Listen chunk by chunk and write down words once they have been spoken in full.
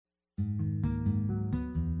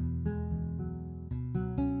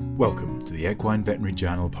Welcome to the Equine Veterinary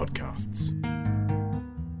Journal podcasts.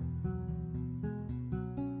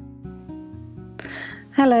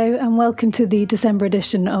 Hello and welcome to the December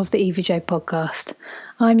edition of the EVJ podcast.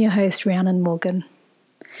 I'm your host Rhiannon Morgan.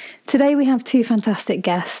 Today we have two fantastic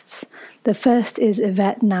guests. The first is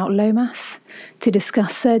Yvette Naut-Lomas to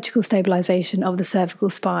discuss surgical stabilisation of the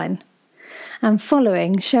cervical spine. And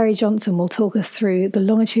following, Sherry Johnson will talk us through the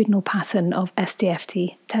longitudinal pattern of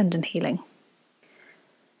STFT tendon healing.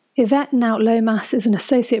 Yvette Naut-Lomas is an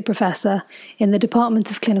associate professor in the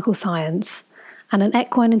Department of Clinical Science and an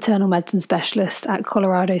equine internal medicine specialist at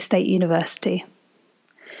Colorado State University.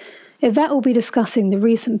 Yvette will be discussing the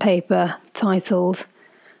recent paper titled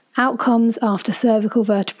Outcomes After Cervical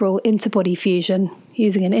Vertebral Interbody Fusion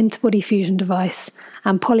using an interbody fusion device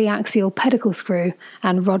and polyaxial pedicle screw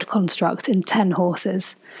and rod construct in 10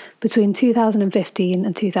 horses between 2015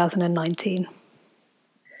 and 2019.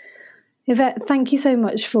 Yvette, thank you so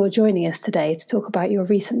much for joining us today to talk about your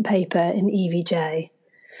recent paper in EVJ.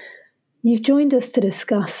 You've joined us to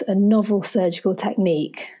discuss a novel surgical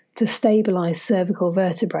technique to stabilise cervical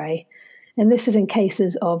vertebrae, and this is in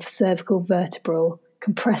cases of cervical vertebral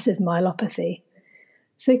compressive myelopathy.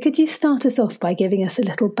 So could you start us off by giving us a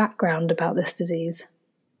little background about this disease?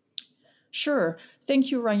 Sure.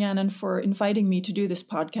 Thank you, Rhiannon, for inviting me to do this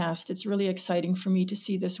podcast. It's really exciting for me to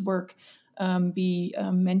see this work be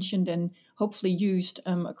mentioned and hopefully used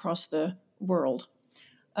across the world.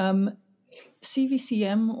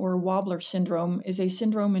 CVCM, or Wobbler syndrome, is a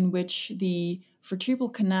syndrome in which the vertebral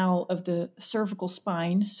canal of the cervical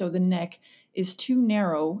spine, so the neck, is too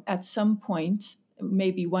narrow at some point,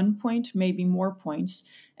 maybe one point, maybe more points,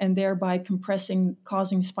 and thereby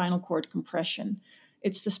causing spinal cord compression.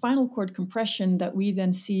 It's the spinal cord compression that we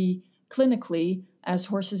then see clinically as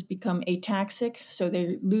horses become ataxic, so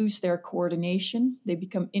they lose their coordination, they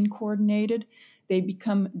become incoordinated, they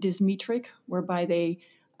become dysmetric, whereby they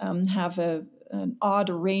have an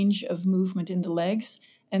odd range of movement in the legs,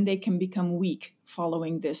 and they can become weak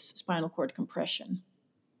following this spinal cord compression.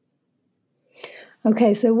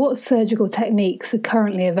 Okay, so what surgical techniques are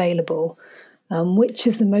currently available? Which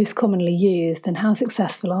is the most commonly used and how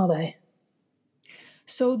successful are they?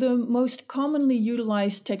 So the most commonly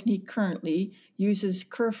utilized technique currently uses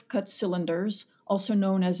curved cut cylinders, also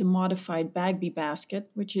known as a modified Bagby basket,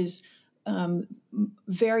 which is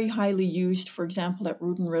very highly used, for example, at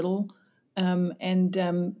Root and Riddle.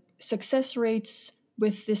 Success rates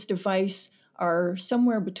with this device are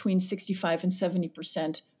somewhere between 65 and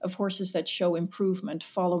 70% of horses that show improvement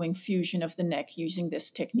following fusion of the neck using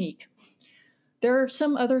this technique. There are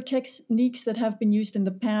some other techniques that have been used in the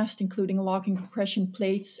past, including locking compression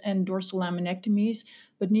plates and dorsal laminectomies,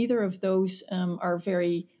 but neither of those are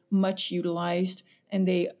very much utilized, and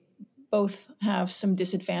they both have some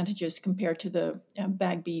disadvantages compared to the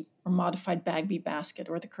Bagby or modified Bagby basket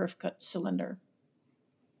or the curved cut cylinder.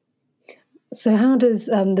 So how does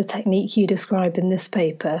the technique you describe in this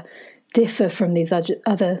paper differ from these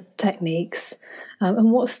other techniques?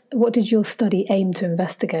 And what did your study aim to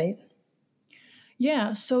investigate?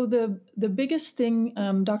 Yeah, so the biggest thing,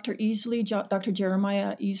 Dr.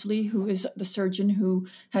 Jeremiah Easley, who is the surgeon who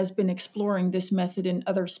has been exploring this method in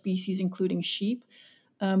other species, including sheep,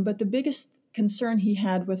 but the biggest concern he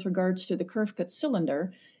had with regards to the curved cut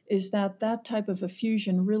cylinder is that type of a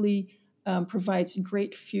fusion really provides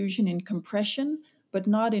great fusion in compression, but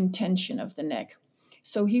not in tension of the neck.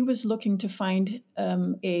 So he was looking to find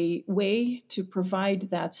a way to provide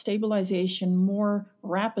that stabilization more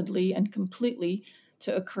rapidly and completely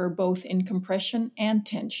to occur both in compression and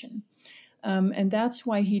tension. And that's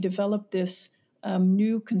why he developed this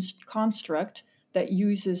new construct that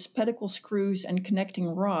uses pedicle screws and connecting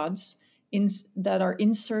rods that are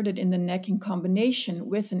inserted in the neck in combination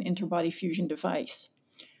with an interbody fusion device.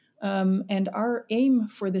 And our aim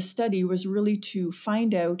for this study was really to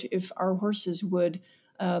find out if our horses would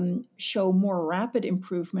show more rapid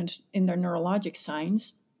improvement in their neurologic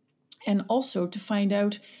signs, and also to find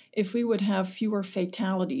out if we would have fewer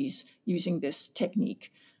fatalities using this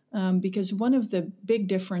technique. Because one of the big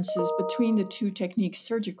differences between the two techniques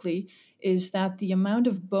surgically is that the amount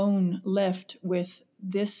of bone left with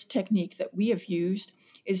this technique that we have used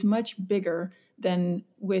is much bigger than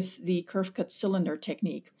with the curved cut cylinder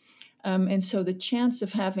technique. And so the chance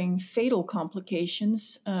of having fatal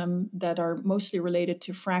complications that are mostly related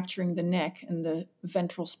to fracturing the neck and the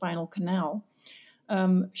ventral spinal canal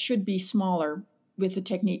should be smaller with the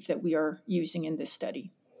technique that we are using in this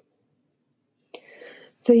study.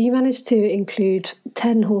 So you managed to include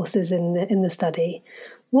 10 horses in the study.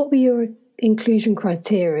 What were your inclusion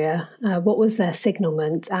criteria? What was their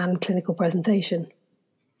signalment and clinical presentation?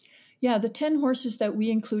 Yeah, the 10 horses that we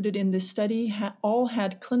included in this study all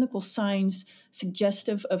had clinical signs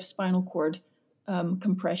suggestive of spinal cord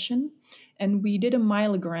compression. And we did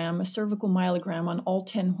a cervical myelogram on all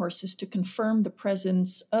 10 horses to confirm the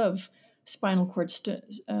presence of spinal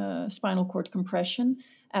cord compression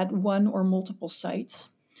at one or multiple sites.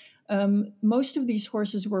 Most of these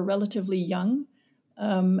horses were relatively young,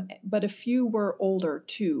 but a few were older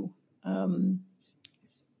too.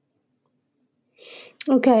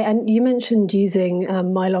 Okay, and you mentioned using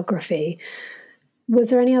myelography. Was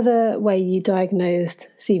there any other way you diagnosed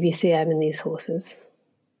CVCM in these horses?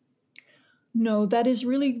 No, that is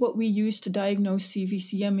really what we used to diagnose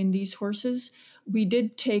CVCM in these horses. We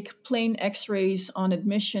did take plain X-rays on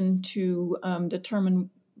admission to determine,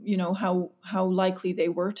 how likely they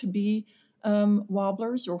were to be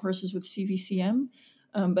wobblers or horses with CVCM.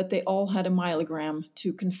 But they all had a myelogram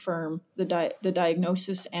to confirm the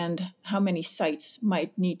diagnosis and how many sites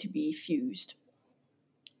might need to be fused.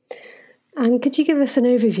 And could you give us an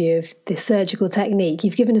overview of the surgical technique?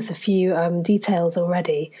 You've given us a few details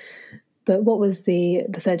already, but what was the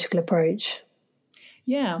surgical approach?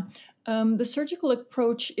 Yeah, the surgical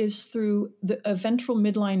approach is through a ventral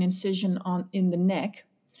midline incision in the neck,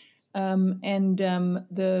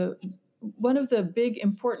 one of the big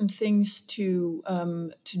important things to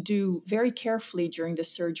do very carefully during the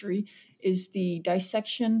surgery is the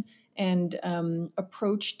dissection and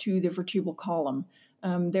approach to the vertebral column.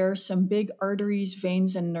 There are some big arteries,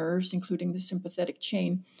 veins, and nerves, including the sympathetic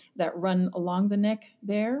chain, that run along the neck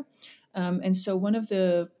there. And so one of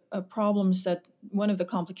the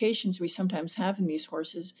complications we sometimes have in these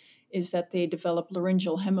horses is that they develop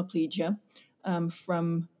laryngeal hemiplegia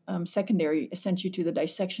from secondary, essentially, to the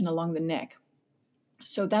dissection along the neck.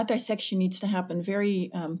 So that dissection needs to happen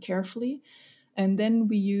very carefully. And then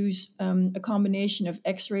we use a combination of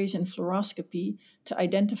X-rays and fluoroscopy to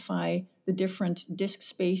identify the different disc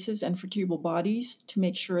spaces and vertebral bodies to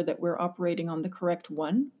make sure that we're operating on the correct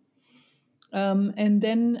one. And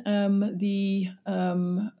then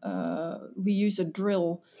we use a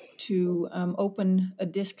drill to open a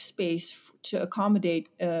disc space to accommodate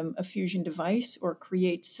a fusion device or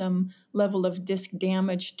create some level of disc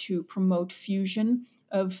damage to promote fusion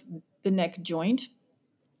of the neck joint.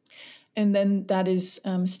 And then that is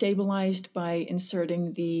stabilized by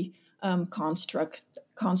inserting the construct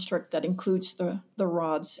that includes the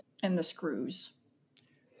rods and the screws.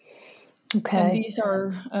 Okay.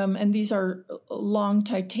 And these are long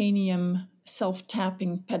titanium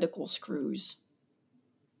self-tapping pedicle screws.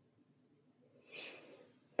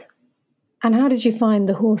 And how did you find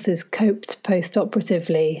the horses coped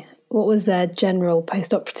post-operatively? What was their general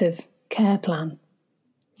post-operative care plan?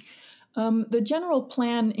 The general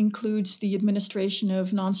plan includes the administration of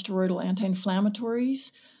nonsteroidal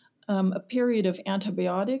anti-inflammatories, a period of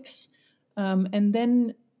antibiotics, and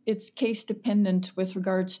then it's case dependent with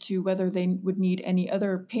regards to whether they would need any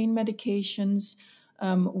other pain medications,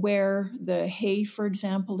 where the hay, for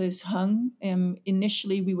example, is hung.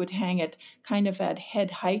 Initially, we would hang it kind of at head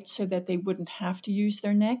height so that they wouldn't have to use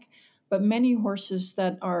their neck. But many horses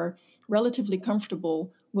that are relatively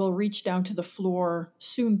comfortable will reach down to the floor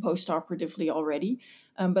soon post-operatively already.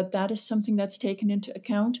 But that is something that's taken into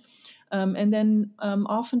account. And then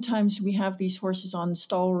oftentimes we have these horses on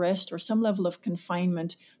stall rest or some level of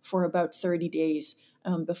confinement for about 30 days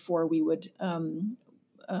before we would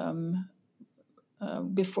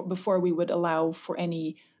before we would allow for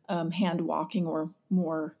any hand walking or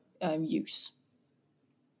more use.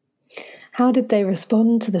 How did they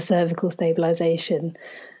respond to the cervical stabilization?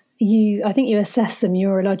 I think you assessed them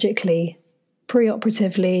neurologically,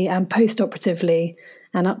 preoperatively and postoperatively,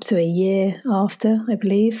 and up to a year after, I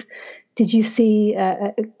believe. Did you see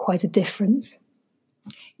quite a difference?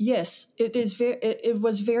 Yes, it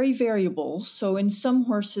was very variable. So in some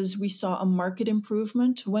horses, we saw a marked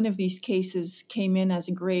improvement. One of these cases came in as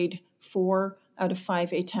a grade 4 out of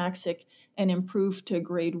 5 ataxic and improved to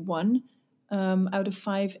grade 1 out of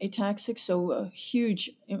 5 ataxic, so a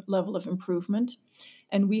huge level of improvement.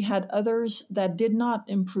 And we had others that did not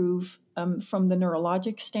improve from the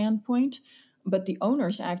neurologic standpoint, but the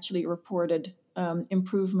owners actually reported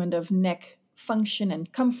improvement of neck function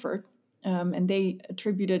and comfort, and they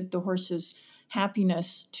attributed the horse's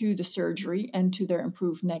happiness to the surgery and to their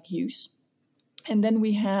improved neck use. And then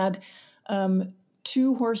we had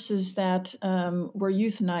 2 horses that were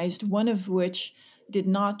euthanized, one of which did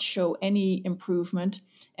not show any improvement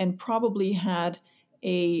and probably had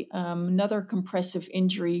another compressive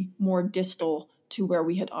injury more distal to where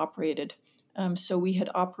we had operated. So we had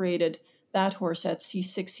operated that horse at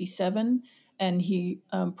C6, C7, and he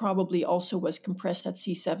probably also was compressed at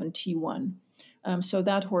C7, T1. So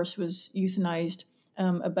that horse was euthanized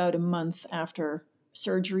about a month after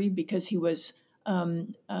surgery because he was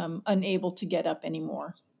unable to get up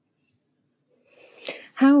anymore.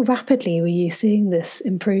 How rapidly were you seeing this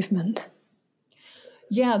improvement?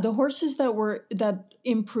 Yeah, the horses that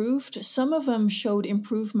improved, some of them showed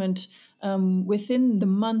improvement within the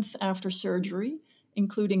month after surgery,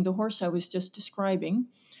 including the horse I was just describing.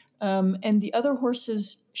 And the other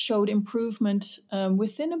horses showed improvement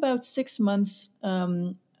within about 6 months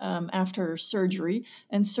after surgery,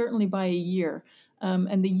 and certainly by a year.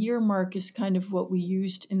 And the year mark is kind of what we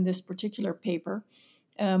used in this particular paper.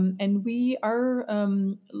 And our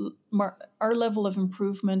level of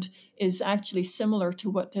improvement is actually similar to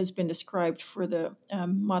what has been described for the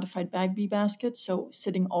modified Bagby basket. So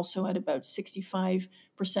sitting also at about 65%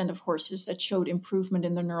 of horses that showed improvement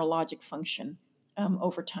in their neurologic function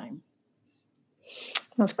over time.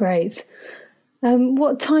 That's great.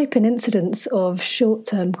 What type and incidence of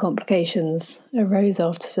short-term complications arose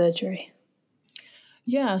after surgery?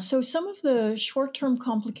 Yeah, so some of the short-term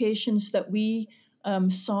complications that we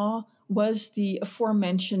saw was the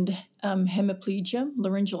aforementioned hemiplegia,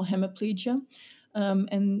 laryngeal hemiplegia.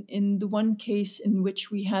 And in the one case in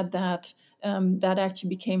which we had that, that actually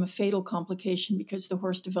became a fatal complication because the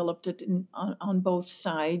horse developed it on both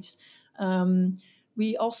sides.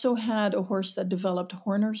 We also had a horse that developed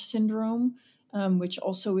Horner's syndrome, which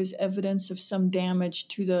also is evidence of some damage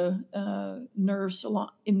to the nerves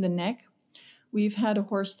in the neck. We've had a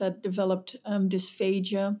horse that developed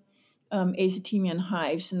dysphagia, azotemia, and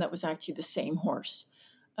hives, and that was actually the same horse.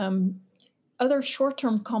 Other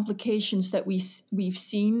short-term complications that we've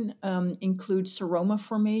seen include seroma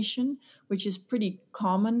formation, which is pretty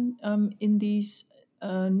common in these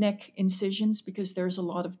neck incisions because there's a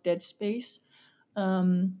lot of dead space.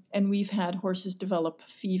 And we've had horses develop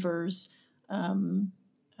fevers and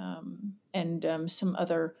some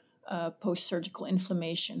other post-surgical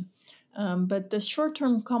inflammation. But the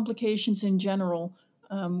short-term complications in general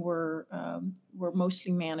were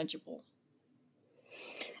mostly manageable.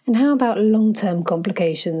 And how about long-term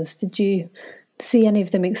complications? Did you see any of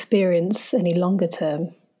them experience any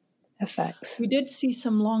longer-term effects? We did see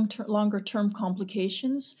some longer-term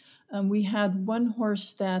complications. We had one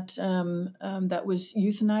horse that was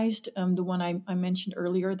euthanized, the one I mentioned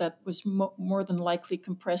earlier, that was more than likely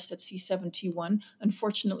compressed at C7T1.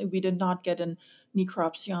 Unfortunately, we did not get a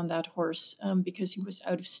necropsy on that horse because he was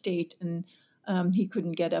out of state and he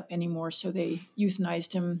couldn't get up anymore, so they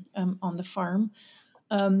euthanized him on the farm.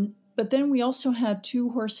 But then we also had two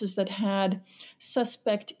horses that had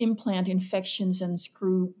suspect implant infections and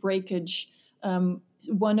screw breakage.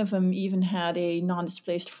 One of them even had a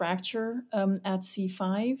non-displaced fracture at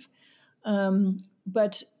C5.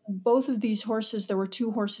 But both of these horses, there were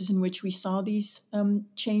two horses in which we saw these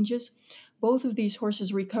changes. Both of these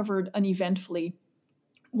horses recovered uneventfully.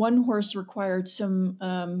 One horse required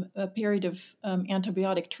a period of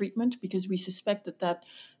antibiotic treatment because we suspect that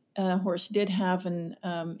horse did have an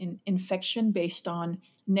infection based on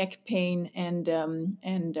neck pain and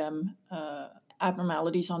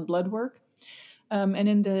abnormalities on blood work. And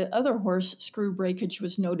in the other horse, screw breakage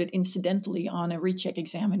was noted incidentally on a recheck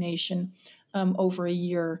examination over a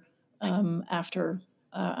year after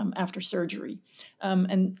surgery.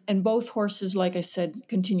 And both horses, like I said,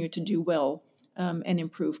 continue to do well and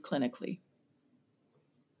improve clinically.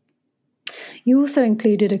 You also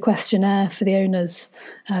included a questionnaire for the owners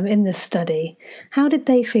in this study. How did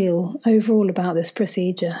they feel overall about this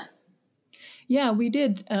procedure? Yeah, we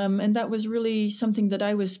did. And that was really something that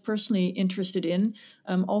I was personally interested in,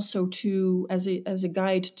 also as a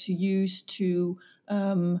guide to use to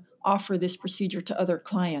offer this procedure to other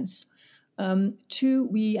clients.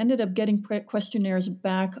 We ended up getting questionnaires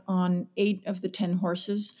back on 8 of the 10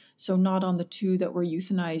 horses, so not on the 2 that were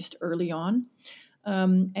euthanized early on.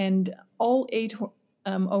 And all 8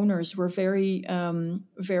 owners were very,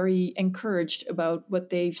 very encouraged about what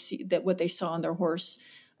they saw on their horse,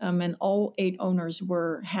 and all 8 owners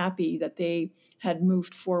were happy that they had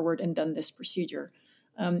moved forward and done this procedure.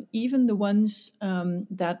 Even the ones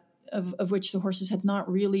of which the horses had not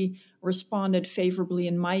really responded favorably,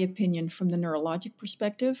 in my opinion, from the neurologic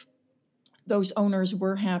perspective, those owners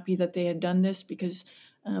were happy that they had done this because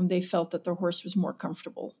they felt that their horse was more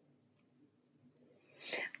comfortable.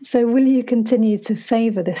 So will you continue to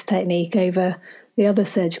favour this technique over the other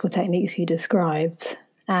surgical techniques you described?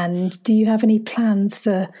 And do you have any plans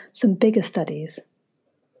for some bigger studies?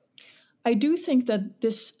 I do think that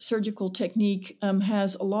this surgical technique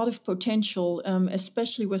has a lot of potential,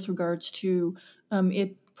 especially with regards to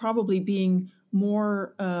it probably being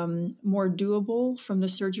more doable from the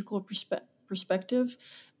surgical perspective.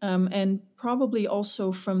 and probably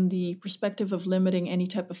also from the perspective of limiting any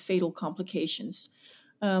type of fatal complications.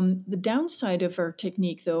 The downside of our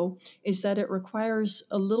technique, though, is that it requires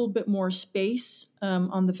a little bit more space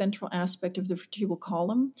on the ventral aspect of the vertebral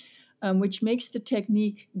column, which makes the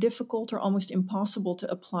technique difficult or almost impossible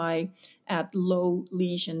to apply at low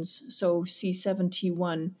lesions. So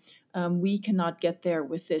C7T1, we cannot get there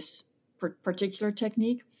with this particular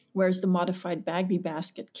technique, whereas the modified Bagby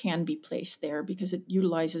basket can be placed there because it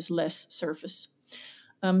utilizes less surface.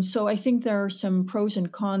 So I think there are some pros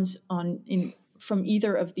and cons from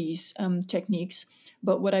either of these techniques.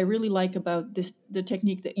 But what I really like about the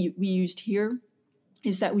technique that we used here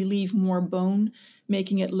is that we leave more bone,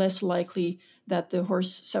 making it less likely that the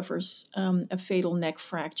horse suffers a fatal neck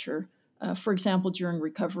fracture, for example, during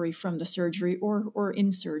recovery from the surgery or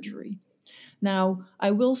in surgery. Now,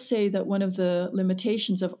 I will say that one of the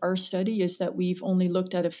limitations of our study is that we've only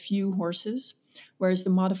looked at a few horses, whereas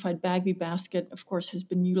the modified Bagby basket, of course, has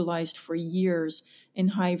been utilized for years in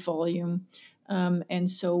high volume. And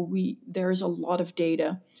so there's a lot of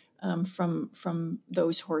data from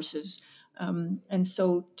those horses. And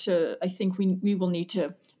so I think we will need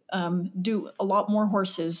to do a lot more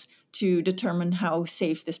horses to determine how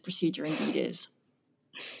safe this procedure indeed is.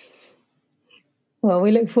 Well,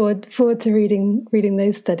 we look forward to reading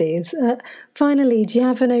those studies. Finally, do you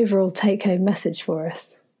have an overall take-home message for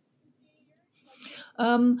us?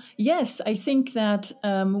 Yes, I think that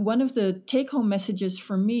one of the take-home messages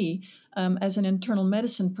for me as an internal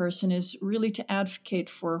medicine person is really to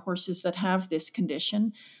advocate for horses that have this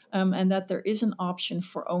condition, and that there is an option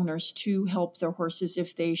for owners to help their horses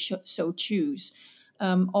if they so choose.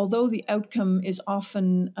 Although the outcome is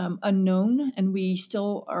often unknown, and we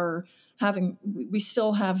still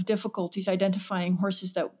have difficulties identifying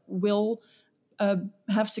horses that will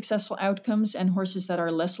have successful outcomes and horses that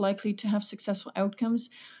are less likely to have successful outcomes.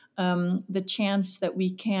 The chance that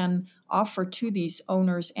we can offer to these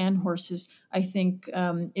owners and horses, I think,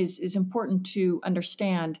 is important to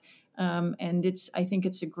understand. And I think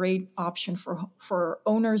it's a great option for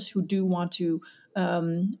owners who do want to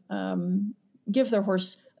give their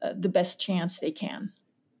horse the best chance they can.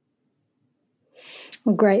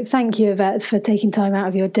 Well, great. Thank you, Yvette, for taking time out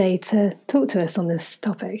of your day to talk to us on this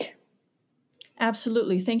topic.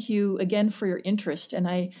 Absolutely. Thank you again for your interest. And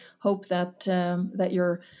I hope that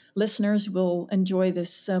your listeners will enjoy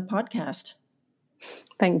this podcast.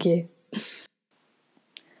 Thank you.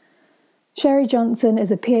 Sherry Johnson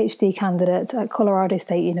is a PhD candidate at Colorado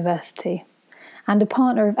State University and a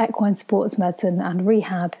partner of Equine Sports Medicine and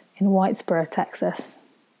Rehab in Whitesboro, Texas.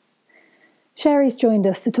 Sherry's joined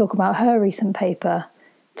us to talk about her recent paper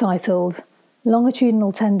titled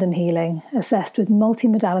Longitudinal Tendon Healing Assessed with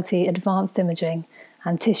Multimodality Advanced Imaging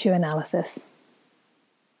and Tissue Analysis.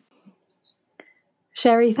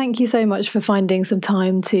 Sherry, thank you so much for finding some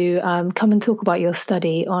time to come and talk about your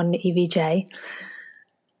study on EVJ.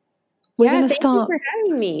 Thank you for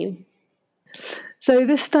having me. So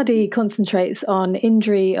this study concentrates on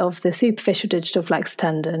injury of the superficial digital flexor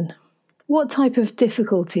tendon. What type of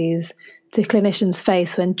difficulties do clinicians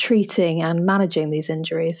face when treating and managing these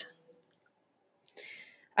injuries?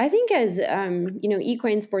 I think as,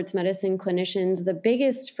 equine sports medicine clinicians, the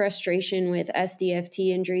biggest frustration with SDFT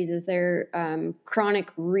injuries is their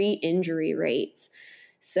chronic re-injury rates.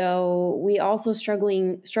 So we also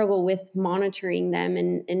struggle with monitoring them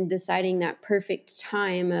and deciding that perfect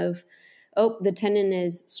time of, the tendon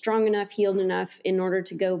is strong enough, healed enough in order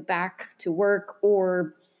to go back to work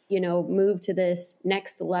or, move to this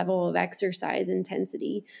next level of exercise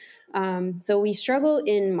intensity. So we struggle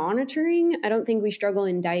in monitoring. I don't think we struggle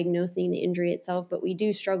in diagnosing the injury itself, but we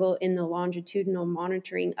do struggle in the longitudinal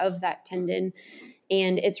monitoring of that tendon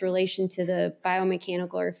and its relation to the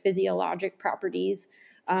biomechanical or physiologic properties.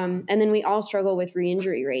 And then we all struggle with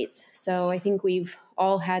re-injury rates. So I think we've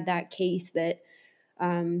all had that case that,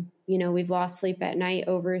 we've lost sleep at night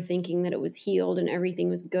over thinking that it was healed and everything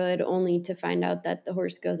was good, only to find out that the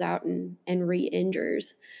horse goes out and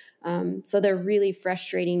re-injures. So they're really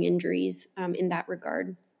frustrating injuries in that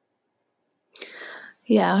regard.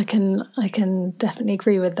 Yeah, I can definitely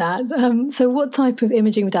agree with that. So what type of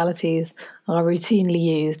imaging modalities are routinely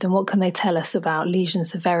used, and what can they tell us about lesion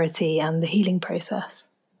severity and the healing process?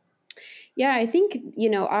 Yeah, I think,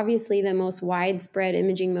 obviously the most widespread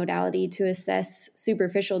imaging modality to assess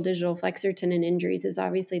superficial digital flexor tendon injuries is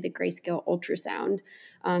obviously the grayscale ultrasound.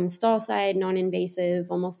 Stall side, non-invasive,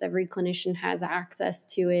 almost every clinician has access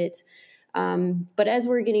to it. But as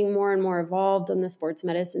we're getting more and more evolved on the sports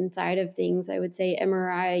medicine side of things, I would say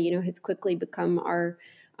MRI, has quickly become our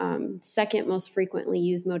second most frequently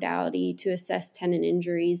used modality to assess tendon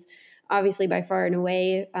injuries. obviously, by far and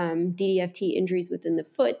away, DDFT injuries within the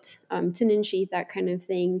foot, tendon sheath, that kind of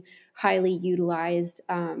thing, highly utilized,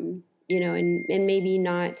 and maybe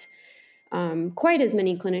not quite as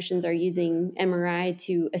many clinicians are using MRI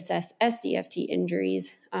to assess SDFT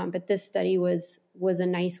injuries, but this study was a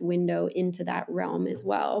nice window into that realm as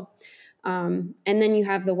well. And then you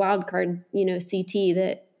have the wild card, CT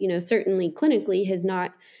that, certainly clinically has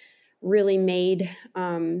not really made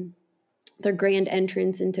their grand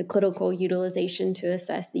entrance into clinical utilization to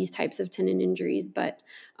assess these types of tendon injuries, but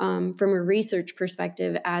from a research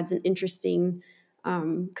perspective adds an interesting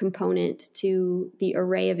component to the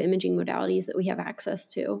array of imaging modalities that we have access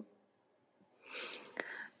to.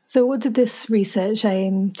 So what did this research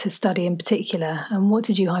aim to study in particular, and what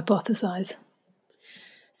did you hypothesize?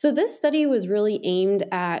 So this study was really aimed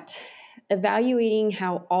at evaluating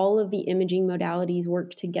how all of the imaging modalities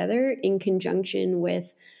work together in conjunction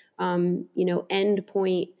with,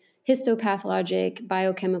 endpoint histopathologic,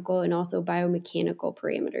 biochemical, and also biomechanical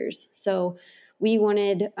parameters. So we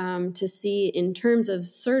wanted to see, in terms of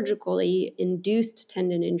surgically induced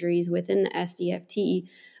tendon injuries within the SDFT,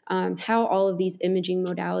 how all of these imaging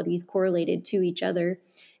modalities correlated to each other,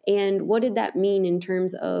 and what did that mean in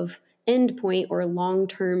terms of endpoint or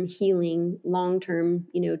long-term healing, long-term,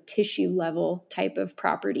 tissue level type of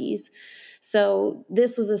properties. So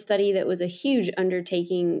this was a study that was a huge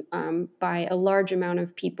undertaking by a large amount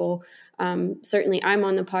of people. Certainly I'm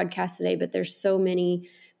on the podcast today, but there's so many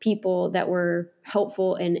people that were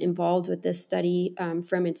helpful and involved with this study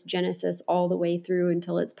from its genesis all the way through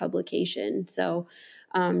until its publication. So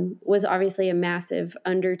was obviously a massive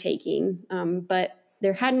undertaking, but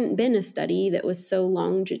there hadn't been a study that was so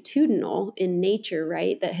longitudinal in nature,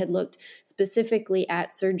 right, that had looked specifically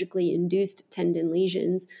at surgically induced tendon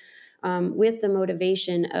lesions with the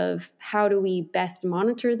motivation of how do we best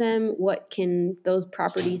monitor them? What can those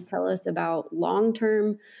properties tell us about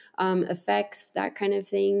long-term effects, that kind of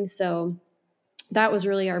thing. So that was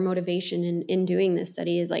really our motivation in doing this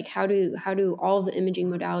study, is like, how do all of the imaging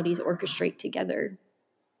modalities orchestrate together?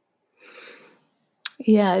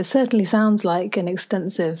 Yeah, it certainly sounds like an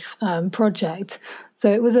extensive project.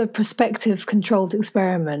 So it was a prospective controlled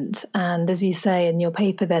experiment. And as you say in your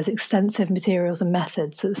paper, there's extensive materials and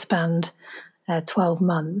methods that spanned 12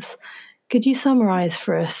 months. Could you summarize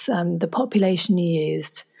for us the population you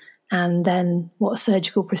used and then what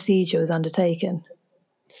surgical procedure was undertaken?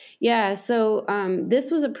 Yeah, so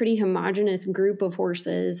this was a pretty homogeneous group of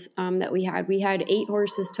horses that we had. We had 8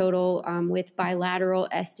 horses total with bilateral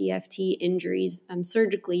SDFT injuries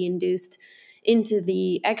surgically induced into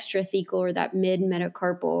the extrathecal or that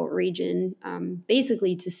mid-metacarpal region,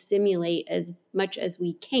 basically to simulate as much as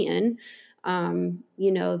we can,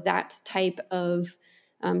 that type of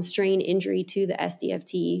strain injury to the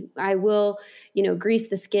SDFT. I will, grease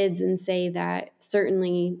the skids and say that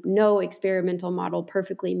certainly no experimental model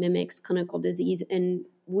perfectly mimics clinical disease. And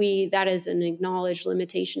that is an acknowledged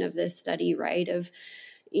limitation of this study, right? Of,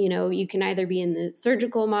 you can either be in the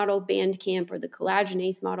surgical model Bandcamp or the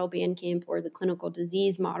collagenase model Bandcamp or the clinical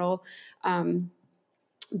disease model.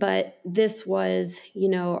 But this was,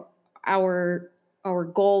 our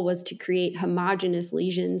goal was to create homogeneous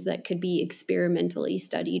lesions that could be experimentally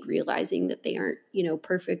studied, realizing that they aren't,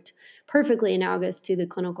 perfectly analogous to the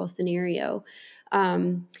clinical scenario.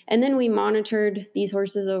 And then we monitored these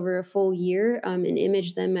horses over a full year and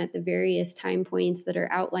imaged them at the various time points that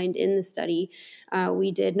are outlined in the study.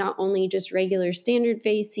 We did not only just regular standard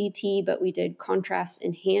phase CT, but we did contrast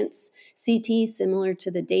enhanced CT, similar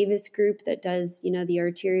to the Davis group that does, the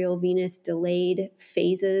arterial venous delayed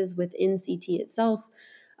phases within CT itself.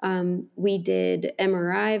 We did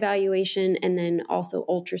MRI evaluation and then also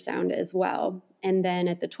ultrasound as well. And then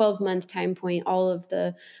at the 12-month time point, all of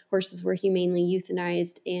the horses were humanely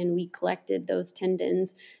euthanized, and we collected those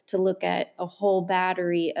tendons to look at a whole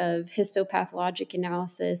battery of histopathologic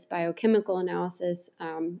analysis, biochemical analysis,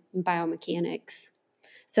 biomechanics.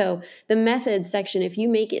 So the methods section, if you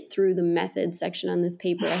make it through the methods section on this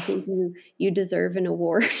paper, I think you deserve an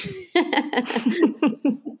award.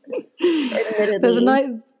 There's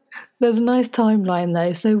a nice timeline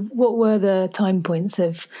though. So what were the time points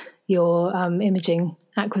of your imaging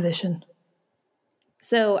acquisition?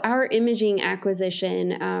 So our imaging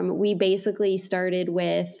acquisition, we basically started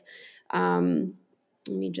with, let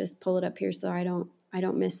me just pull it up here so I don't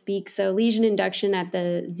misspeak. So lesion induction at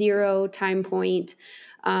the 0 time point.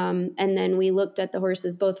 And then we looked at the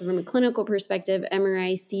horses both from a clinical perspective,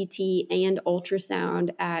 MRI, CT, and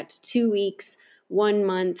ultrasound at 2 weeks, 1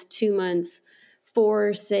 month, 2 months,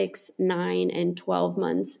 4, 6, 9, and 12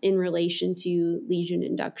 months in relation to lesion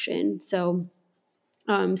induction. So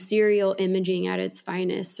serial imaging at its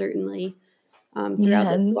finest, certainly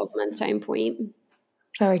throughout this 12-month time point.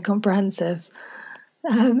 Very comprehensive.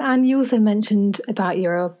 And you also mentioned about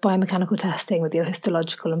your biomechanical testing with your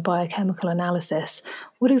histological and biochemical analysis.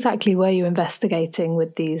 What exactly were you investigating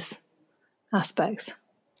with these aspects?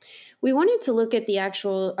 We wanted to look at the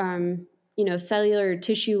actual, cellular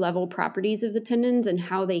tissue level properties of the tendons and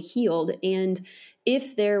how they healed. And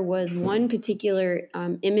if there was one particular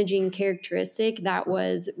imaging characteristic that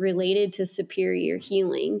was related to superior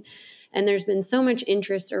healing. And there's been so much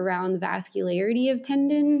interest around the vascularity of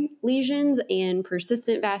tendon lesions and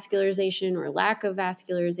persistent vascularization or lack of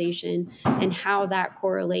vascularization and how that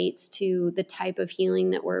correlates to the type of healing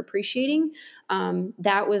that we're appreciating.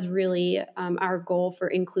 That was really our goal for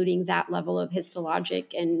including that level of histologic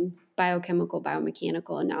and biochemical,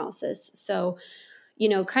 biomechanical analysis. So,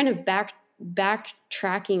 kind of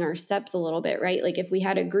backtracking our steps a little bit, right? Like if we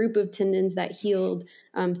had a group of tendons that healed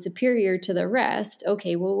superior to the rest,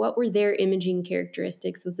 okay, well, what were their imaging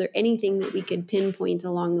characteristics? Was there anything that we could pinpoint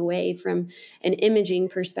along the way from an imaging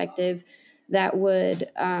perspective that would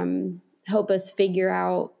help us figure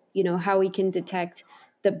out, how we can detect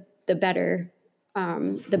the better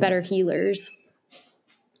healers?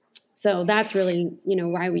 So that's really,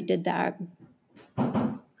 why we did that.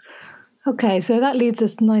 Okay, so that leads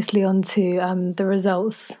us nicely on to the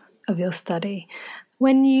results of your study.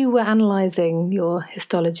 When you were analysing your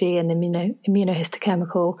histology and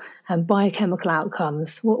immunohistochemical and biochemical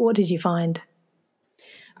outcomes, what did you find?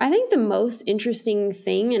 I think the most interesting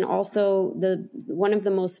thing, and also one of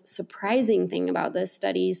the most surprising thing about this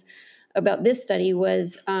study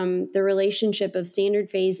was the relationship of standard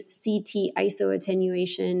phase CT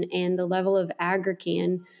isoattenuation and the level of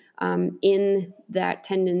aggrecan in that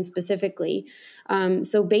tendon specifically.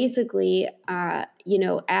 So basically,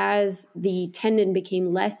 as the tendon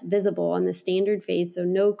became less visible on the standard phase, so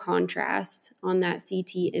no contrast on that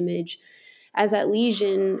CT image, as that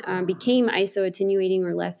lesion became isoattenuating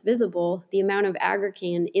or less visible, the amount of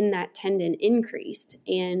aggrecan in that tendon increased.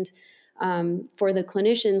 And for the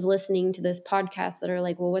clinicians listening to this podcast that are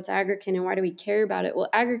like, well, what's aggrecan and why do we care about it? Well,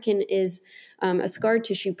 aggrecan is a scar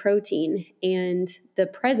tissue protein, and the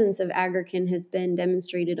presence of aggrecan has been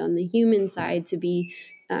demonstrated on the human side to be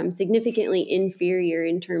significantly inferior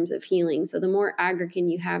in terms of healing. So the more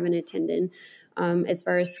aggrecan you have in a tendon, as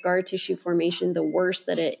far as scar tissue formation, the worse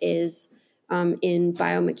that it is in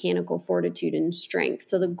biomechanical fortitude and strength.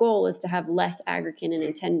 So the goal is to have less aggrecan in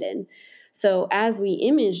a tendon. So as we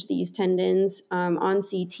imaged these tendons on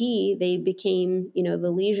CT, they became,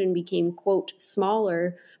 the lesion became, quote,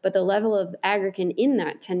 smaller, but the level of aggrecan in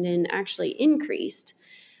that tendon actually increased,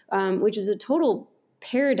 which is a total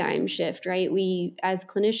paradigm shift, right? We, as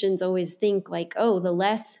clinicians, always think like, oh, the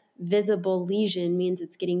less visible lesion means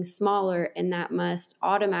it's getting smaller, and that must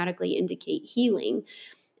automatically indicate healing.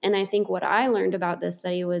 And I think what I learned about this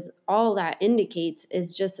study was all that indicates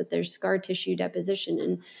is just that there's scar tissue deposition,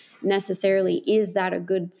 and necessarily is that a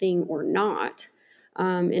good thing or not?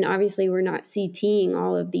 And obviously we're not CTing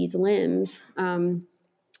all of these limbs,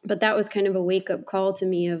 but that was kind of a wake-up call to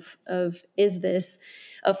me of is this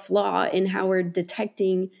a flaw in how we're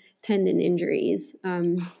detecting tendon injuries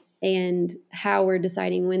and how we're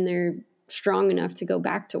deciding when they're strong enough to go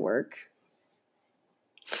back to work.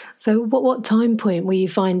 So what time point were you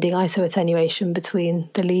finding isoattenuation between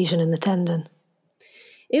the lesion and the tendon?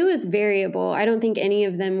 It was variable. I don't think any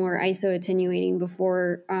of them were isoattenuating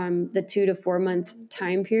before the 2 to 4 month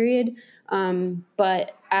time period.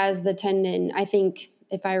 But as the tendon, I think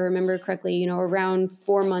if I remember correctly, around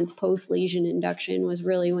 4 months post-lesion induction was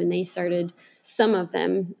really when they started, some of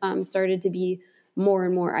them started to be more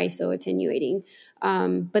and more isoattenuating.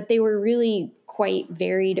 But they were really quite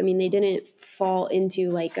varied. I mean, they didn't fall into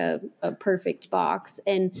like a perfect box.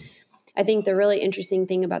 And I think the really interesting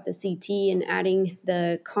thing about the CT and adding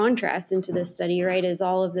the contrast into this study, right, is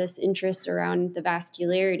all of this interest around the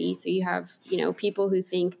vascularity. So you have, people who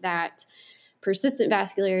think that persistent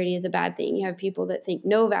vascularity is a bad thing. You have people that think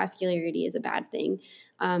no vascularity is a bad thing.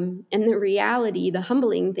 And the reality, the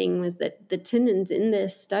humbling thing was that the tendons in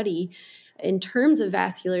this study, in terms of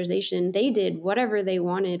vascularization, they did whatever they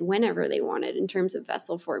wanted, whenever they wanted in terms of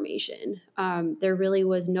vessel formation. There really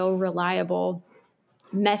was no reliable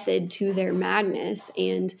method to their madness.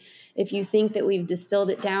 And if you think that we've distilled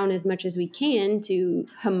it down as much as we can to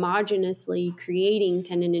homogeneously creating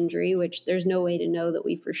tendon injury, which there's no way to know that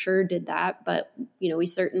we for sure did that, but we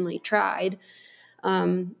certainly tried,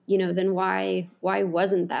 then why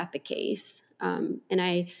wasn't that the case? And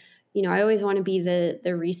I always want to be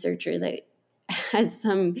the researcher that has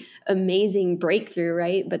some amazing breakthrough,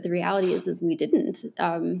 right? But the reality is that we didn't.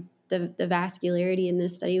 the vascularity in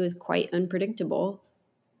this study was quite unpredictable.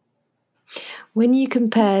 When you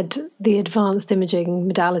compared the advanced imaging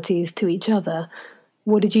modalities to each other,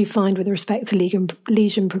 what did you find with respect to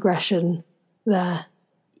lesion progression there?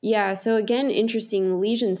 Yeah, so again, interesting,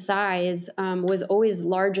 lesion size was always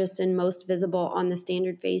largest and most visible on the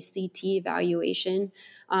standard phase CT evaluation,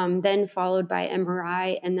 then followed by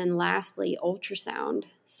MRI, and then lastly, ultrasound.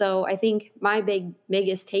 So I think my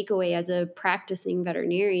biggest takeaway as a practicing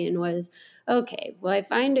veterinarian was, okay, well, I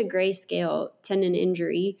find a grayscale tendon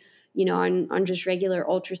injury, on just regular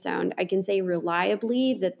ultrasound, I can say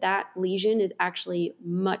reliably that lesion is actually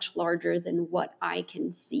much larger than what I can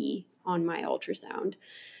see on my ultrasound.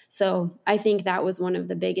 So I think that was one of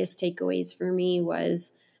the biggest takeaways for me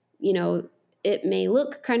was, it may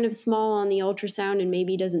look kind of small on the ultrasound and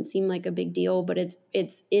maybe doesn't seem like a big deal, but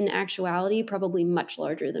it's in actuality probably much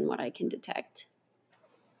larger than what I can detect.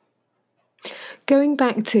 Going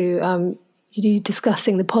back to you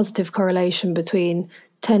discussing the positive correlation between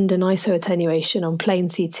tendon isoattenuation on plain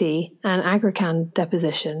CT and aggrecan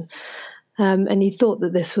deposition, and you thought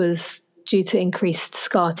that this was due to increased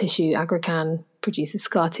scar tissue. Aggrecan produces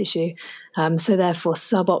scar tissue, so therefore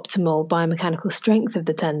suboptimal biomechanical strength of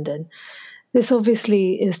the tendon. This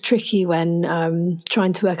obviously is tricky when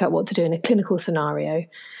trying to work out what to do in a clinical scenario.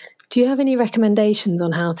 Do you have any recommendations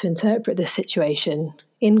on how to interpret this situation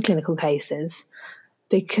in clinical cases?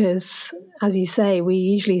 Because, as you say, we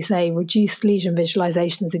usually say reduced lesion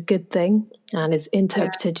visualization is a good thing and is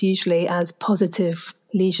interpreted usually as positive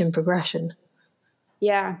lesion progression.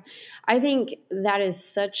 Yeah, I think that is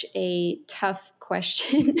such a tough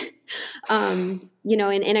question, and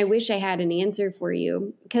I wish I had an answer for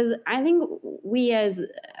you, because I think we as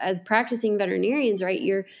practicing veterinarians, right,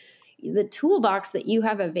 the toolbox that you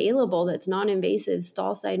have available that's non-invasive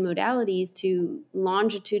stall side modalities to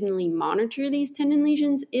longitudinally monitor these tendon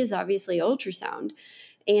lesions is obviously ultrasound.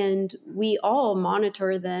 And we all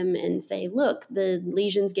monitor them and say, look, the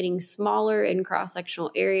lesion's getting smaller in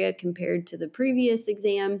cross-sectional area compared to the previous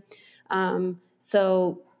exam.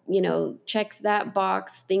 So, checks that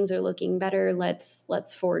box, things are looking better,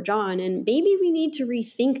 let's forge on. And maybe we need to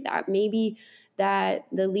rethink that. Maybe that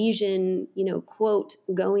the lesion, quote,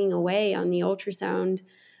 going away on the ultrasound,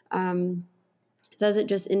 doesn't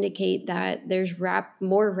just indicate that there's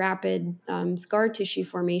more rapid scar tissue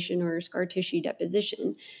formation or scar tissue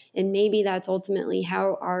deposition. And maybe that's ultimately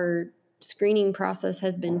how our screening process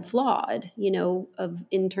has been flawed,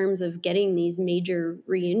 in terms of getting these major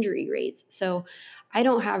re-injury rates. So I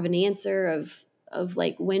don't have an answer of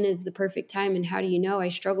like, when is the perfect time and how do you know? I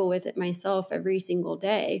struggle with it myself every single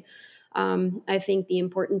day. I think the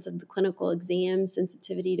importance of the clinical exam,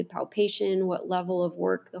 sensitivity to palpation, what level of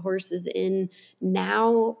work the horse is in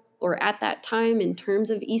now or at that time in terms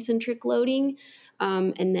of eccentric loading,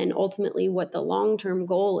 and then ultimately what the long-term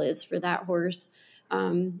goal is for that horse,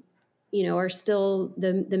 are still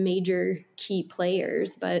the major key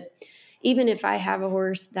players. But even if I have a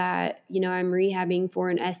horse that, I'm rehabbing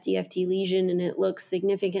for an SDFT lesion and it looks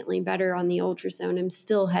significantly better on the ultrasound, I'm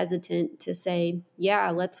still hesitant to say,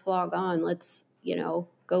 yeah, let's flog on. Let's,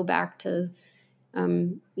 go back to,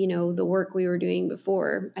 the work we were doing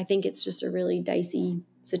before. I think it's just a really dicey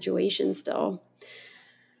situation still.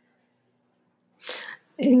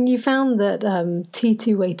 And you found that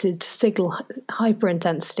T2-weighted signal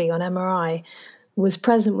hyperintensity on MRI was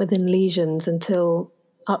present within lesions until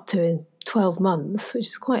up to 12 months, which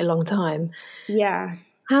is quite a long time. Yeah.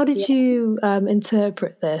 How did you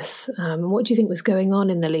interpret this? What do you think was going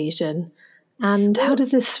on in the lesion? And how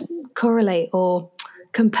does this correlate or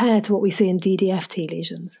compare to what we see in DDFT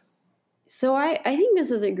lesions? So I think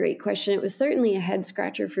this is a great question. It was certainly a head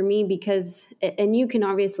scratcher for me because, and you can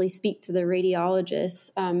obviously speak to the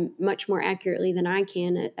radiologists much more accurately than I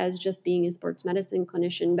can as just being a sports medicine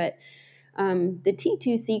clinician, but the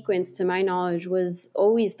T2 sequence, to my knowledge, was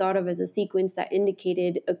always thought of as a sequence that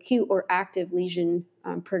indicated acute or active lesion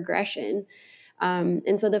progression.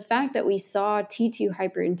 And so the fact that we saw T2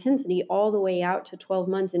 hyperintensity all the way out to 12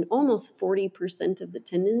 months in almost 40% of the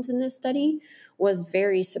tendons in this study was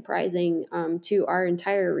very surprising to our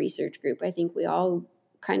entire research group. I think we all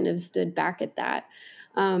kind of stood back at that.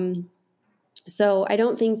 So I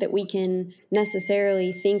don't think that we can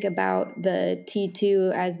necessarily think about the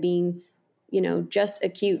T2 as being, just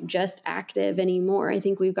acute, just active anymore. I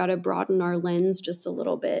think we've got to broaden our lens just a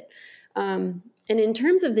little bit. And in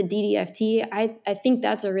terms of the DDFT, I think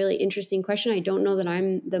that's a really interesting question. I don't know that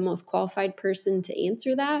I'm the most qualified person to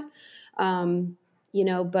answer that,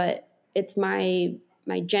 but it's my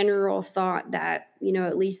general thought that,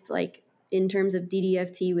 at least like in terms of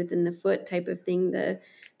DDFT within the foot type of thing, the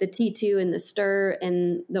T2 and the stir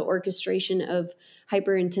and the orchestration of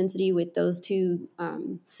hyperintensity with those two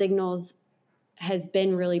signals has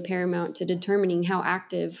been really paramount to determining how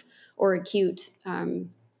active or acute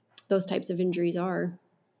those types of injuries are.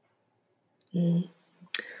 Mm.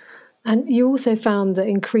 And you also found that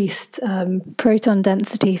increased proton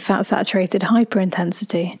density, fat-saturated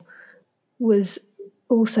hyperintensity was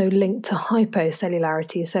also linked to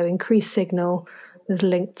hypocellularity. So increased signal was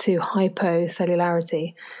linked to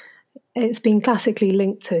hypocellularity. It's been classically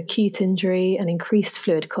linked to acute injury and increased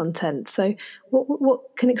fluid content. So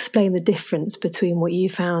what can explain the difference between what you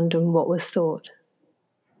found and what was thought?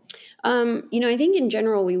 I think in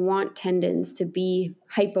general, we want tendons to be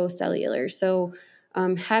hypocellular. So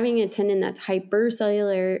having a tendon that's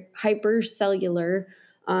hypercellular,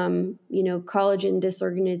 collagen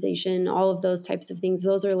disorganization, all of those types of things,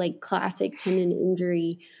 those are like classic tendon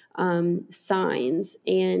injury signs.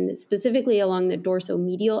 And specifically along the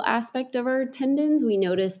dorsomedial aspect of our tendons, we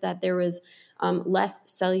noticed that there was less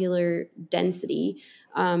cellular density,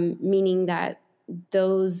 meaning that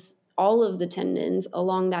all of the tendons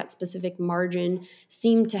along that specific margin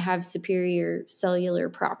seem to have superior cellular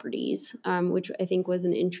properties, which I think was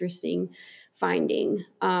an interesting finding.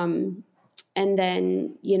 And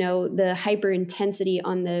then, the hyperintensity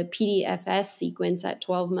on the PDFS sequence at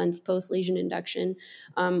 12 months post-lesion induction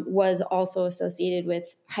was also associated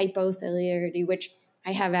with hypocellularity, which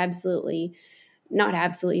I have not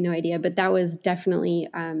absolutely no idea, but that was definitely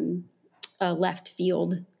a left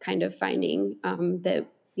field kind of finding that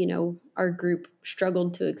our group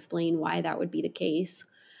struggled to explain why that would be the case,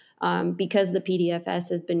 because the PDFS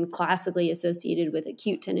has been classically associated with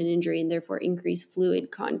acute tendon injury and therefore increased fluid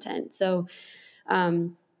content. So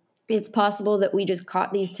it's possible that we just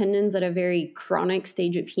caught these tendons at a very chronic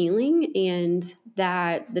stage of healing and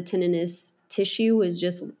that the tendinous tissue was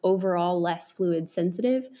just overall less fluid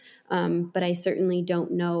sensitive. But I certainly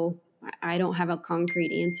don't know. I don't have a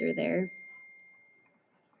concrete answer there.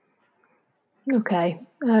 Okay.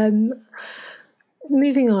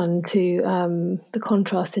 Moving on to the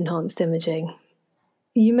contrast-enhanced imaging.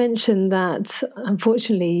 You mentioned that,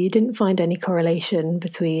 unfortunately, you didn't find any correlation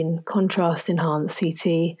between contrast-enhanced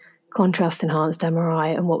CT, contrast-enhanced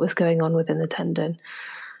MRI, and what was going on within the tendon.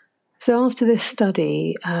 So after this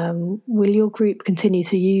study, will your group continue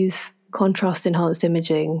to use contrast-enhanced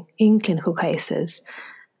imaging in clinical cases?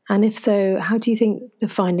 And if so, how do you think the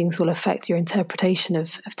findings will affect your interpretation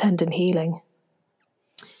of tendon healing?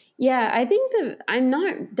 Yeah, I think I'm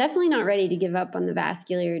definitely not ready to give up on the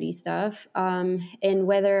vascularity stuff. And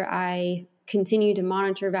whether I continue to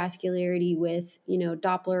monitor vascularity with,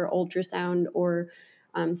 Doppler ultrasound or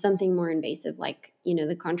something more invasive like,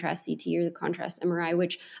 the contrast CT or the contrast MRI,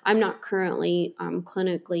 which I'm not currently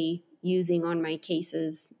clinically using on my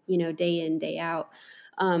cases, day in, day out.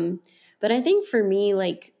 But I think for me,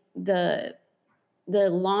 like the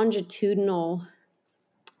longitudinal,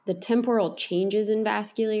 the temporal changes in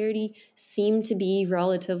vascularity seem to be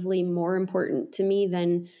relatively more important to me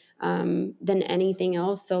than anything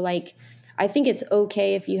else. So like, I think it's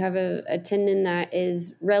okay if you have a tendon that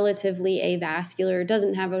is relatively avascular,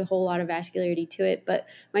 doesn't have a whole lot of vascularity to it, but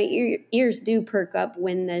my ears do perk up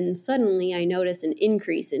when then suddenly I notice an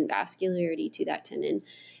increase in vascularity to that tendon.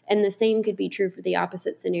 And the same could be true for the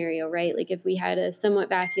opposite scenario, right? Like if we had a somewhat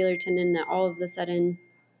vascular tendon that all of a sudden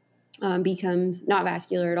becomes not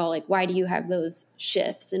vascular at all, like why do you have those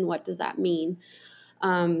shifts and what does that mean?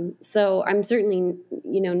 So I'm certainly,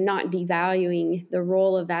 not devaluing the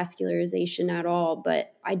role of vascularization at all,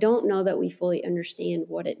 but I don't know that we fully understand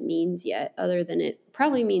what it means yet, other than it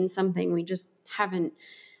probably means something. We just haven't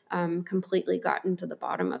completely gotten to the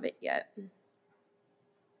bottom of it yet.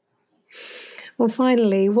 Well,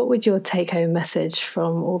 finally, what would your take-home message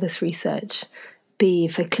from all this research be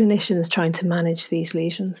for clinicians trying to manage these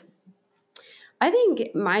lesions? I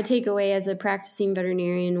think my takeaway as a practicing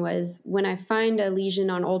veterinarian was when I find a lesion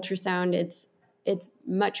on ultrasound, it's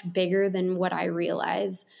much bigger than what I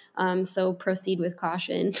realize. So proceed with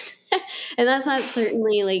caution. And that's not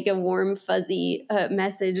certainly like a warm, fuzzy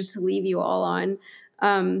message to leave you all on.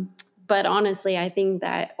 But honestly, I think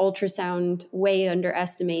that ultrasound way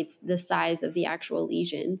underestimates the size of the actual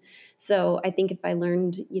lesion. So I think if I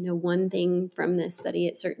learned, one thing from this study,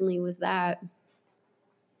 it certainly was that.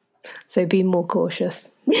 So be more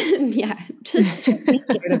cautious. Yeah, just be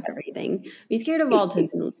scared of everything. Be scared of all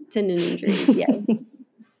tendon injuries. Yeah.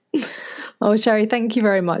 Oh, Sherry, thank you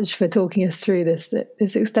very much for talking us through this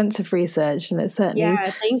extensive research, and it certainly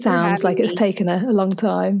sounds like it's taken a long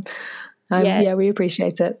time. Yes. Yeah, we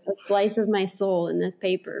appreciate it. A slice of my soul in this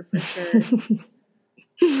paper for sure.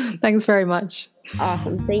 Thanks very much.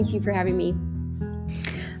 Awesome. Thank you for having me.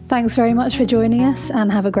 Thanks very much for joining us,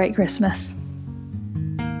 and have a great Christmas.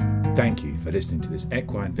 Thank you for listening to this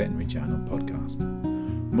Equine Veterinary Journal podcast.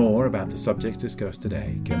 More about the subjects discussed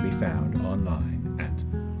today can be found online at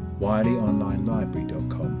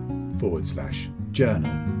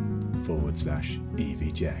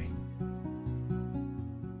wileyonlinelibrary.com/journal/EVJ.